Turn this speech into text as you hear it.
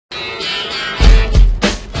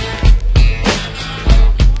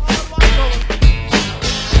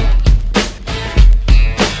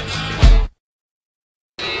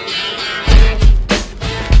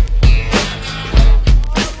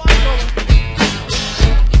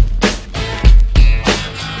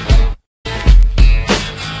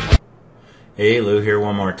Hey, Lou here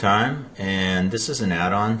one more time, and this is an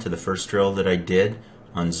add-on to the first drill that I did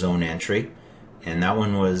on zone entry, and that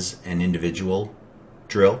one was an individual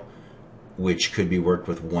drill which could be worked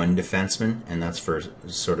with one defenseman, and that's for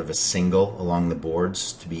sort of a single along the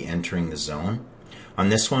boards to be entering the zone. On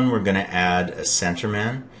this one, we're going to add a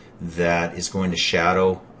centerman that is going to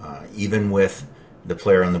shadow even with the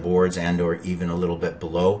player on the boards and or even a little bit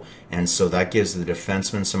below, and so that gives the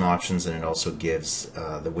defenseman some options, and it also gives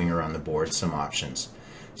the winger on the board some options.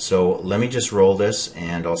 So let me just roll this,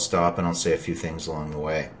 and I'll stop and I'll say a few things along the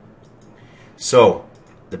way. So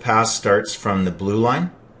the pass starts from the blue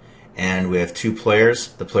line, and we have two players.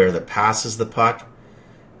 The player that passes the puck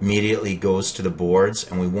immediately goes to the boards,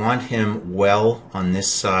 and we want him well on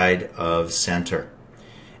this side of center.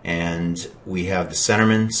 And we have the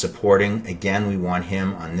centerman supporting. Again, we want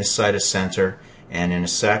him on this side of center. And in a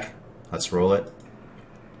sec, let's roll it.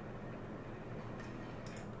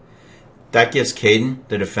 That gives Caden,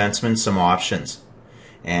 the defenseman, some options.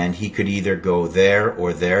 And he could either go there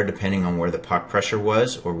or there, depending on where the puck pressure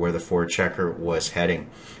was or where the forechecker was heading.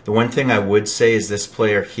 The one thing I would say is this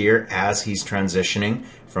player here, as he's transitioning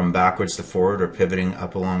from backwards to forward or pivoting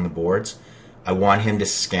up along the boards, I want him to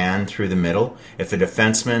scan through the middle. If a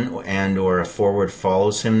defenseman and or a forward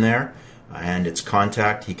follows him there and it's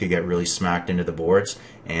contact, he could get really smacked into the boards.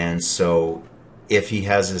 And so if he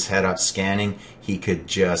has his head up scanning, he could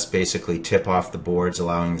just basically tip off the boards,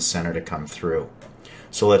 allowing the center to come through.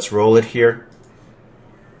 So let's roll it here.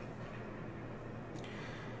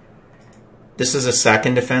 This is a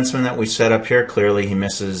second defenseman that we set up here. Clearly he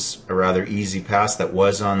misses a rather easy pass that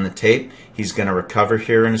was on the tape. He's going to recover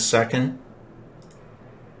here in a second.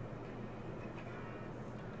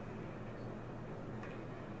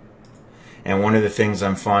 And one of the things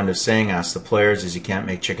I'm fond of saying, ask the players, is you can't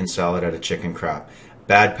make chicken salad out of chicken crap.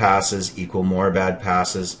 Bad passes equal more bad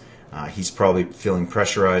passes. He's probably feeling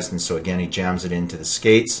pressurized, and so again he jams it into the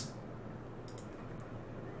skates.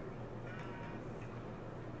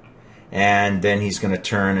 And then he's going to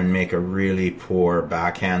turn and make a really poor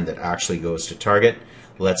backhand that actually goes to target.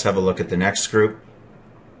 Let's have a look at the next group.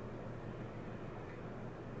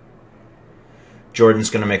 Jordan's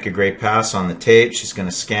going to make a great pass on the tape. She's going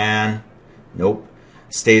to scan. Nope.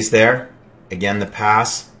 Stays there. Again, the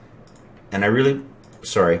pass. And I really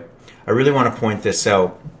want to point this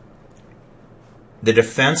out. The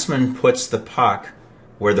defenseman puts the puck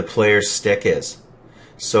where the player's stick is.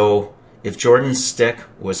 So if Jordan's stick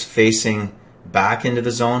was facing back into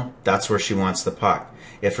the zone, that's where she wants the puck.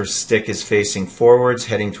 If her stick is facing forwards,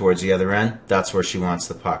 heading towards the other end, that's where she wants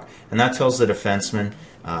the puck. And that tells the defenseman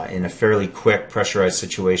in a fairly quick, pressurized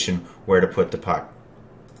situation where to put the puck.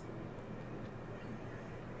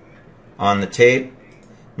 On the tape.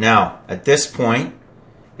 Now, at this point,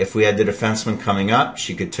 if we had the defenseman coming up,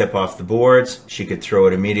 she could tip off the boards. She could throw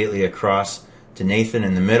it immediately across to Nathan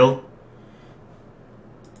in the middle.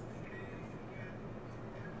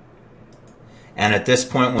 And at this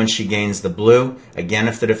point, when she gains the blue, again,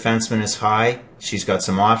 if the defenseman is high, she's got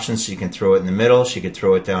some options. She can throw it in the middle. She could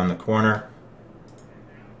throw it down the corner.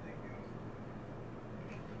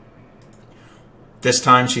 This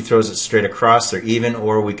time she throws it straight across. They're even,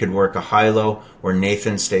 or we could work a high-low where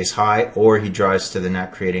Nathan stays high, or he drives to the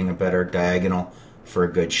net, creating a better diagonal for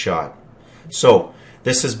a good shot. So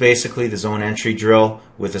this is basically the zone entry drill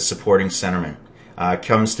with a supporting centerman. It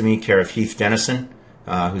comes to me care of Heath Dennison,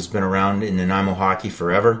 who's been around in Nanaimo hockey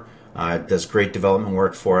forever. Does great development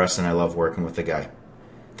work for us, and I love working with the guy.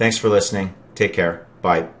 Thanks for listening. Take care.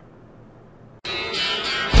 Bye.